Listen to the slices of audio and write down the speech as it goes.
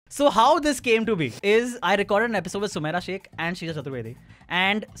So how this came to be is I recorded an episode with Sumaira Sheikh and Sheila Chaturvedi.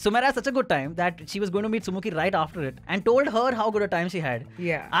 And Sumaira had such a good time that she was going to meet Sumukhi right after it and told her how good a time she had.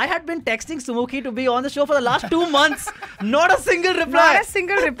 Yeah. I had been texting Sumukhi to be on the show for the last 2 months. Not a single reply. Not a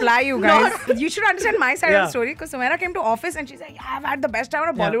single reply, you guys. You should understand my side of the story because Sumaira came to office and she's like, yeah, I've had the best time on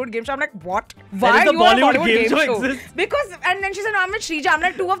a Bollywood game show. I'm like, what? Why are you on a Bollywood game show? Because, and then she said, no, I'm with Shrija. I'm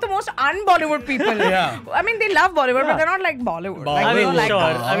like, two of the most un-Bollywood people. Yeah. I mean, they love Bollywood, but they're not like Bollywood. I mean, like sure.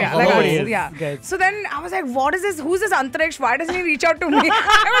 I mean, nobody is. Yeah. So then I was like, what is this? Who's this Antariksh? Why doesn't he reach out to me?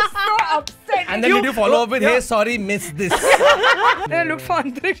 I was so upset. And then did you follow up with, hey, sorry, missed this. Then I looked for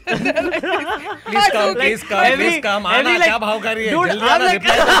Antariksh and they're like, please come, please come, please come. Aana, क्या भाव कर रही है? जल्दी आना,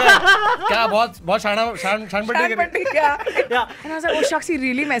 reply कर. क्या बहुत शानपट्टी Yeah. And I was like, oh shucks, he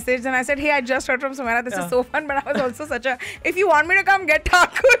really messaged. And I said, hey, I just heard from Sumaira. This is so fun. But I was also such a, if you want me to come, get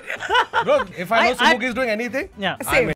Thakur. Bro, if I know Sumukhi is doing anything, yeah. Same.